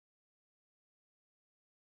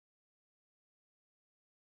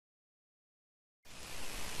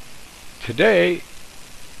Today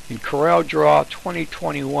in Corel Draw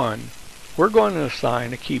 2021 we're going to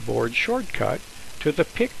assign a keyboard shortcut to the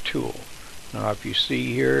pick tool. Now if you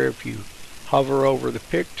see here, if you hover over the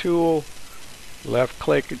pick tool, left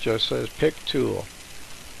click, it just says pick tool.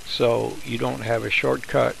 So you don't have a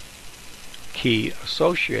shortcut key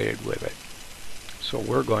associated with it. So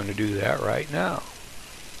we're going to do that right now.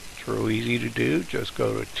 It's real easy to do. Just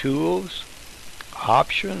go to Tools,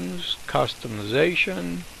 Options,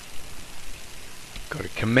 Customization, go to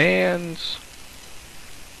Commands,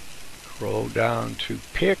 scroll down to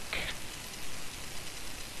Pick.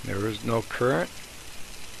 There is no current,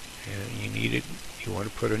 and you want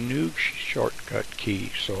to put a new shortcut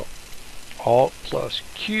key. So Alt plus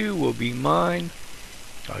Q will be mine.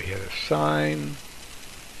 I'll hit Assign,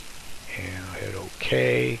 and I'll hit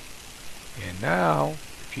OK. And now,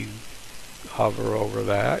 if you hover over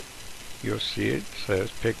that, you'll see it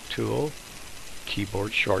says Pick Tool,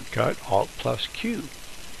 Keyboard Shortcut, Alt plus Q.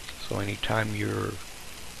 So anytime you're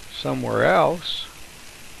somewhere else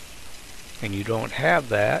and you don't have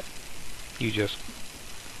that, you just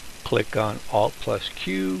click on Alt plus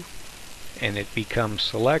Q and it becomes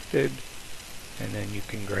selected, and then you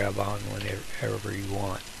can grab on whenever you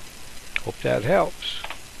want. Hope that helps.